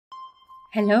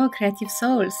Hello, creative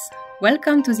souls!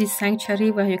 Welcome to this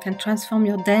sanctuary where you can transform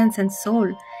your dance and soul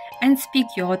and speak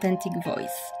your authentic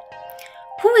voice.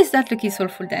 Who is that lucky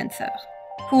soulful dancer?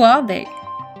 Who are they?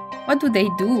 What do they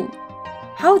do?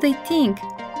 How they think?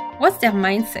 What's their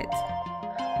mindset?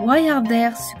 Why are they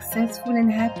successful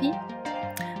and happy?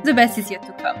 The best is yet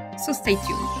to come, so stay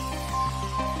tuned.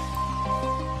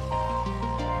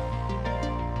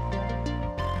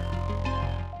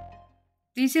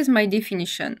 This is my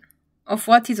definition of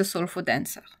what is a soulful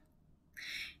dancer.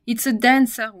 It's a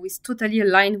dancer who is totally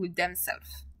aligned with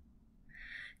themselves.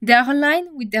 They are aligned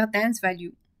with their dance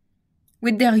value,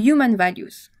 with their human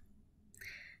values.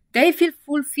 They feel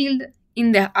fulfilled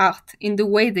in their art, in the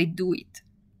way they do it.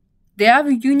 They have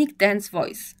a unique dance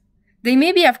voice. They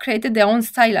maybe have created their own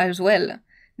style as well.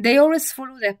 They always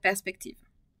follow their perspective.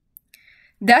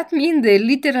 That means they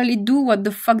literally do what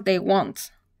the fuck they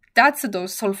want. That's a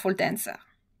soulful dancer.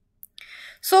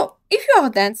 So, if you are a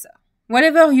dancer,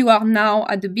 wherever you are now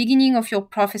at the beginning of your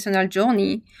professional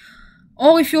journey,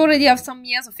 or if you already have some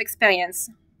years of experience,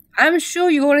 I'm sure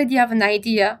you already have an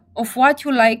idea of what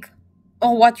you like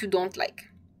or what you don't like.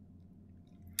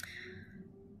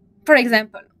 For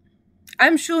example,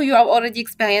 I'm sure you have already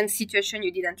experienced situations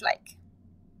you didn't like.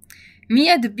 Me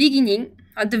at the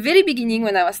very beginning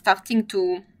when I was starting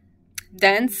to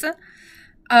dance,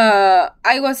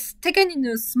 I was taken in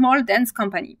a small dance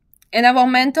company. And our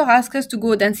mentor asked us to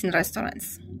go dance in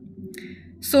restaurants.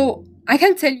 So I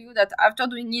can tell you that after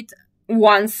doing it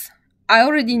once, I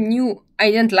already knew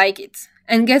I didn't like it.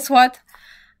 And guess what?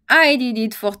 I did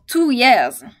it for 2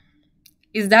 years.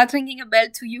 Is that ringing a bell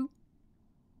to you?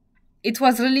 It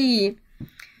was really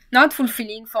not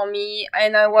fulfilling for me,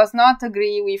 and I was not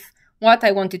agree with what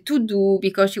I wanted to do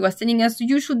because she was telling us,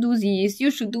 you should do this,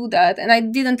 you should do that. And I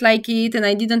didn't like it, and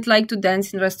I didn't like to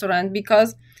dance in restaurant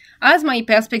because as my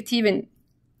perspective, and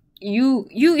you,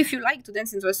 if you like to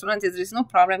dance in restaurants, there is no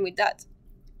problem with that.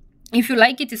 If you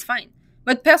like it, it's fine.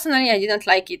 But personally, I didn't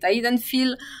like it. I didn't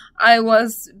feel I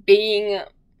was being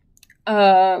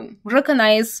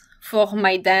recognized for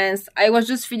my dance. I was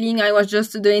just feeling I was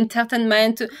just the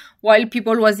entertainment while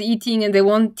people was eating and they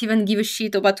won't even give a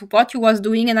shit about what you was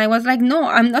doing. And I was like, no,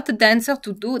 I'm not a dancer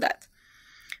to do that.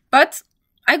 But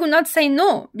I could not say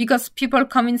no because people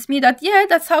convinced me that, yeah,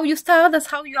 that's how you start, that's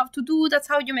how you have to do, that's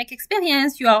how you make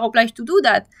experience, you are obliged to do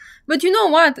that. But you know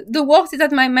what? The worst is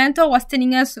that my mentor was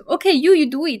telling us, okay, you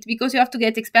do it because you have to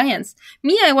get experience.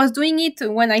 Me, I was doing it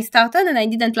when I started and I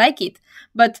didn't like it.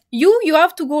 But you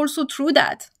have to go also through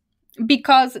that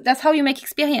because that's how you make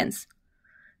experience.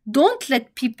 Don't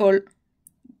let people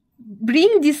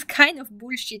bring this kind of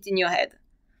bullshit in your head.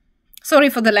 Sorry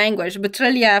for the language, but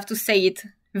really I have to say it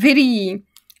very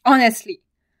honestly.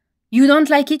 You don't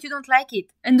like it, you don't like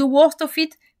it. And the worst of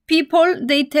it, people,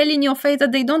 they tell in your face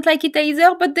that they don't like it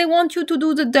either, but they want you to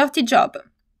do the dirty job.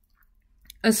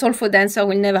 A soulful dancer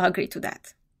will never agree to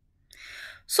that.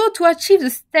 So to achieve the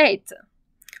state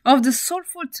of the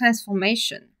soulful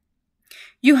transformation,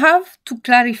 you have to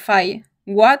clarify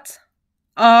what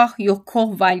are your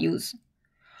core values.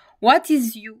 What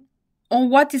is you or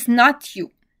what is not you?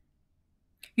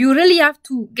 You really have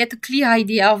to get a clear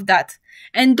idea of that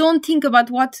and don't think about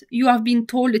what you have been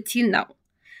told till now.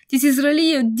 This is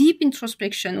really a deep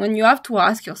introspection when you have to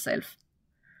ask yourself,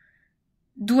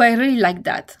 do I really like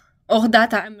that? Or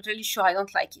that I'm really sure I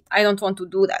don't like it. I don't want to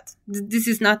do that. This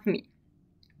is not me.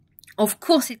 Of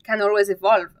course, it can always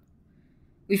evolve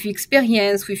with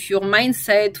experience, with your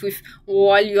mindset, with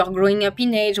while you are growing up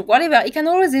in age, whatever. It can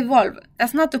always evolve.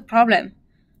 That's not a problem.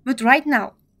 But right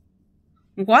now,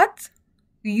 what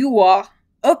you are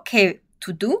okay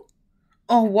to do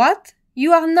or what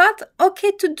you are not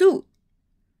okay to do.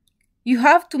 You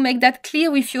have to make that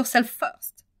clear with yourself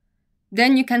first.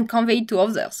 Then you can convey it to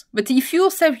others. But if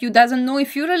yourself, you doesn't know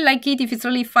if you really like it, if it's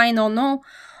really fine or no,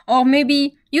 or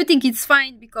maybe you think it's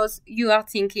fine because you are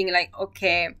thinking like,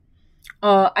 okay,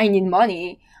 I need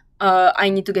money,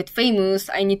 I need to get famous,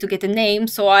 I need to get a name,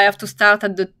 so I have to start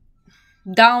at the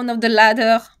down of the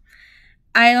ladder.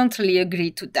 I don't really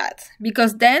agree to that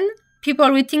because then people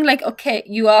will think like, okay,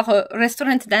 you are a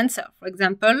restaurant dancer, for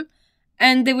example,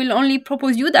 and they will only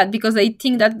propose you that because they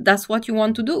think that that's what you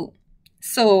want to do.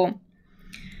 So,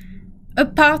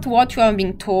 apart what you are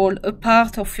being told,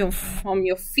 apart from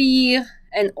your fear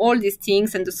and all these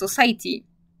things and the society,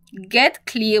 get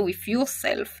clear with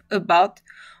yourself about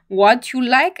what you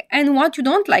like and what you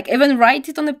don't like. Even write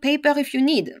it on a paper if you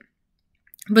need.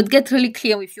 But get really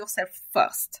clear with yourself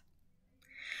first.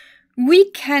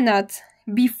 We cannot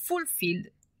be fulfilled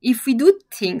if we do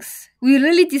things we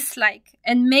really dislike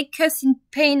and make us in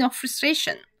pain or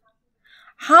frustration.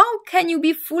 How can you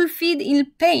be fulfilled in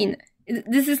pain?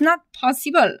 This is not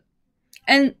possible.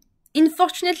 And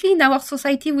unfortunately, in our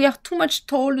society, we are too much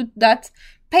told that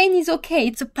pain is okay,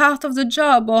 it's a part of the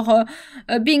job, or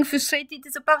being frustrated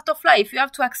is a part of life, you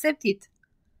have to accept it.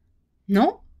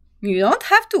 No, you don't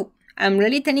have to. I'm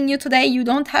really telling you today, you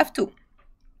don't have to.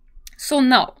 So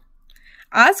now,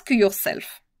 ask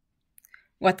yourself,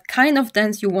 what kind of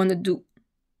dance you want to do?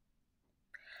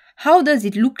 How does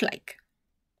it look like?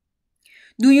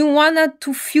 Do you want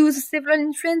to fuse several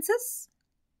influences?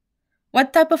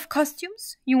 What type of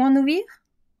costumes you want to wear?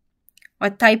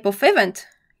 What type of event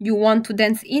you want to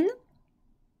dance in?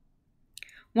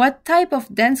 What type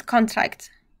of dance contract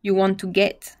you want to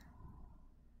get?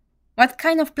 What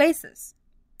kind of places?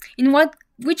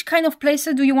 Which kind of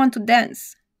places do you want to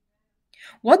dance?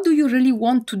 What do you really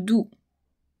want to do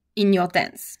in your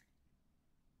dance?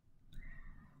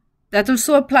 That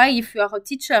also applies if you are a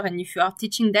teacher and if you are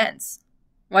teaching dance.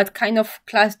 What kind of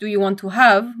class do you want to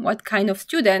have? What kind of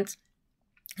student?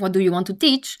 What do you want to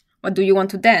teach? What do you want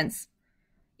to dance?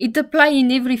 It applies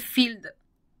in every field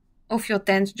of your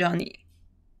dance journey.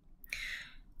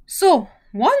 So,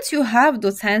 once you have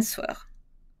those answers,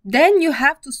 then you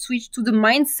have to switch to the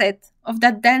mindset of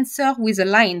that dancer who is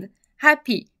aligned,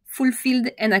 happy, fulfilled,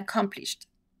 and accomplished.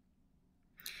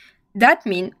 That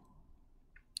means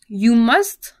you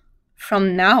must,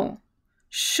 from now,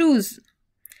 choose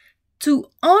to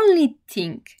only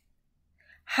think,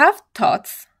 have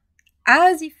thoughts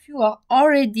as if you are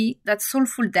already that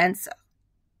soulful dancer.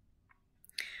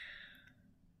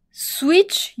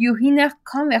 Switch your inner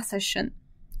conversation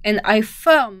and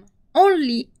affirm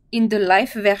only in the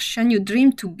life version you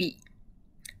dream to be.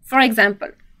 For example,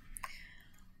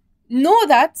 know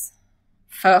that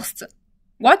first,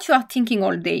 what you are thinking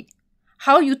all day,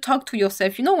 how you talk to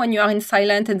yourself. You know, when you are in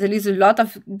silence and there is a lot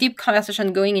of deep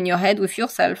conversation going in your head with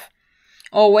yourself,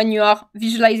 or when you are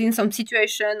visualizing some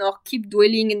situation or keep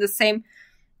dwelling in the same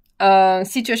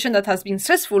situation that has been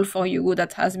stressful for you,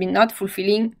 that has been not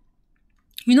fulfilling,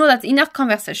 you know that inner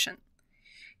conversation,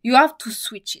 you have to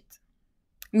switch it.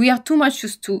 We are too much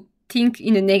used to think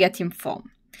in a negative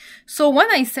form. So when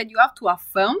I said you have to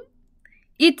affirm,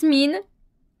 it means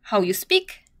how you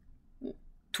speak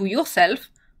to yourself,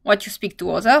 what you speak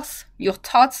to others, your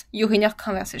thoughts, your inner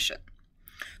conversation.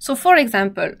 So for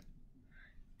example,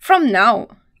 from now,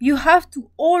 you have to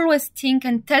always think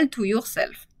and tell to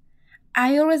yourself,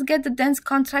 I always get the dance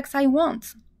contracts I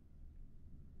want.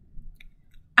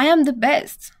 I am the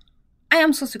best. I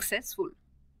am so successful.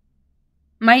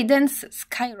 My dance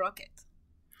skyrocket.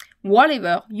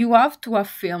 Whatever, you have to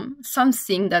affirm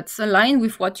something that's aligned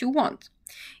with what you want.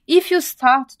 If you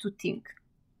start to think,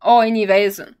 oh,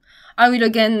 anyways, I will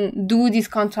again do this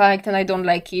contract and I don't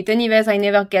like it. Anyways, I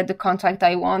never get the contract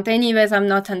I want. Anyways, I'm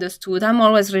not understood. I'm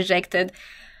always rejected.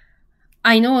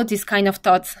 I know this kind of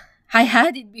thoughts. I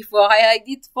had it before. I had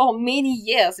it for many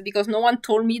years because no one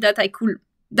told me that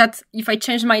that if I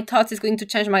change my thoughts, it's going to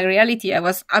change my reality. I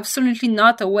was absolutely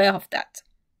not aware of that.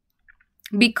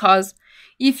 Because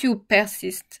if you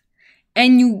persist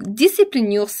and you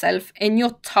discipline yourself and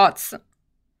your thoughts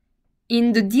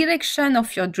in the direction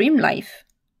of your dream life,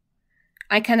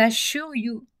 I can assure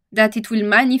you that it will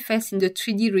manifest in the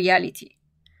 3D reality.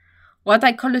 What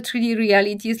I call the 3D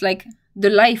reality is like the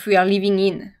life we are living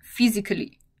in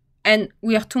physically. And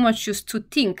we are too much used to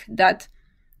think that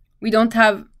we don't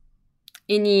have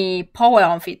any power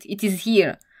of it. It is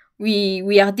here.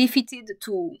 We are defeated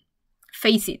to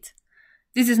face it.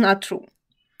 This is not true.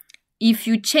 If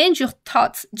you change your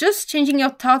thoughts, just changing your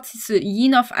thoughts is a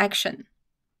yin of action.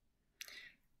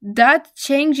 That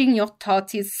changing your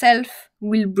thoughts itself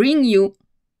will bring you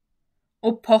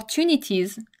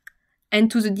opportunities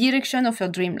and to the direction of your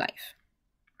dream life.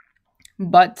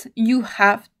 But you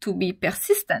have to be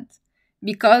persistent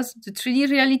because the 3D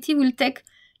reality will take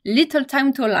little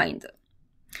time to align.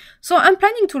 So I'm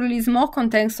planning to release more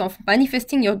contents of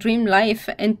manifesting your dream life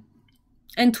and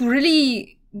to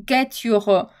really get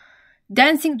your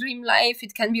dancing dream life.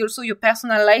 It can be also your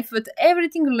personal life, but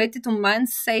everything related to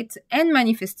mindset and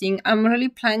manifesting. I'm really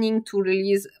planning to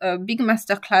release a big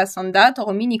masterclass on that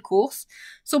or a mini course.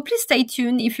 So please stay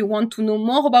tuned if you want to know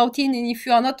more about it and if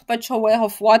you are not much aware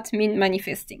of what means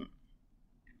manifesting.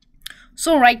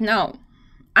 So right now,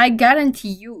 I guarantee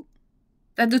you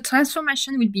that the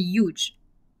transformation will be huge.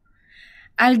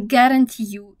 I'll guarantee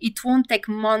you it won't take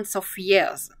months or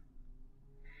years.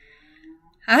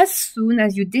 As soon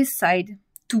as you decide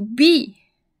to be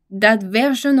that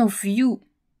version of you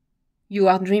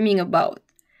are dreaming about,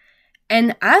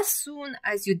 and as soon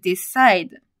as you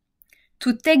decide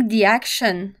to take the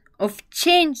action of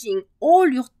changing all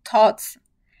your thoughts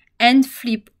and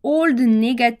flip all the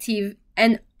negative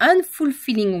and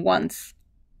unfulfilling ones,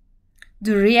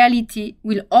 the reality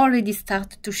will already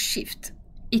start to shift.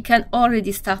 It can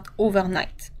already start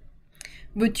overnight.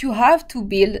 But you have to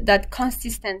build that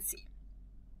consistency.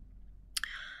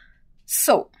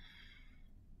 So,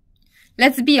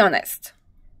 let's be honest.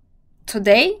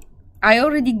 Today, I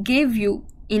already gave you,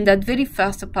 in that very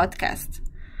first podcast,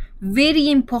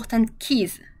 very important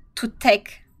keys to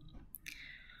take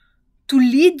to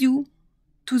lead you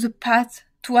to the path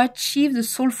to achieve the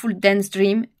soulful dance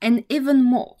dream and even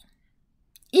more.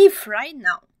 If right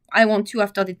now, I want you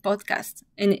after this podcast,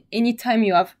 and anytime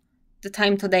you have the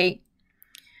time today,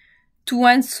 to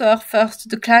answer first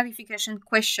the clarification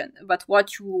question about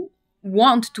what you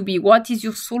want to be, what is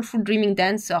your soulful dreaming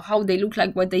dancer, how they look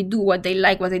like, what they do, what they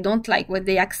like, what they don't like, what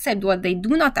they accept, what they do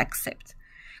not accept.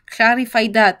 Clarify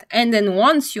that, and then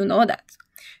once you know that,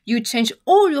 you change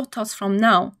all your thoughts from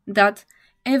now that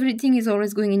everything is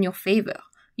always going in your favor.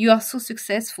 You are so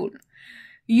successful.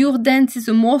 Your dance is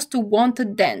the most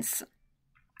wanted dance.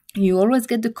 You always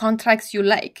get the contracts you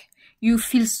like. You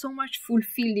feel so much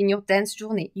fulfilled in your dance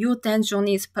journey. Your dance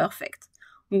journey is perfect.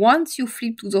 Once you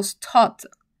flip to those thoughts,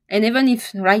 and even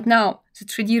if right now the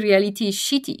 3D reality is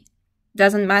shitty,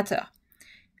 doesn't matter.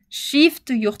 Shift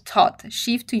to your thought,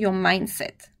 shift to your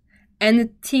mindset,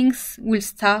 and things will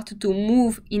start to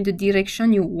move in the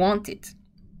direction you want it.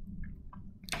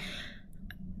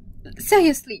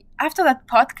 Seriously, after that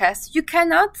podcast, you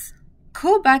cannot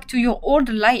go back to your old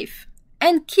life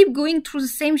and keep going through the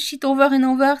same shit over and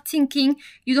over, thinking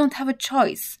you don't have a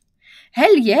choice.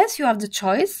 Hell yes, you have the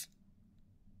choice.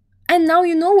 And now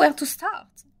you know where to start.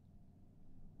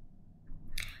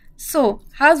 So,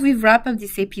 as we wrap up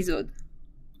this episode,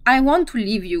 I want to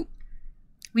leave you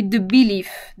with the belief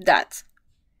that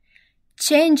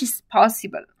change is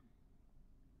possible.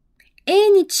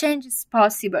 Any change is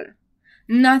possible.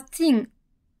 Nothing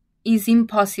is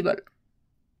impossible.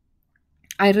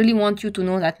 I really want you to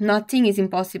know that nothing is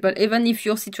impossible, even if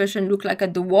your situation looks like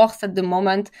at the worst at the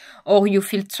moment, or you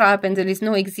feel trapped and there is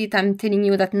no exit. I'm telling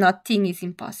you that nothing is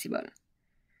impossible.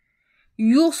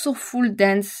 Your soulful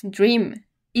dance dream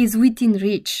is within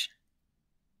reach.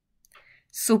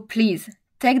 So please,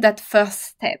 take that first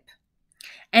step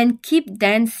and keep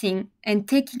dancing and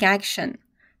taking action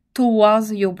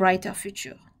towards your brighter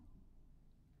future.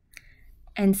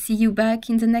 And see you back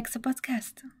in the next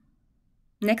podcast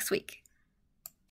next week.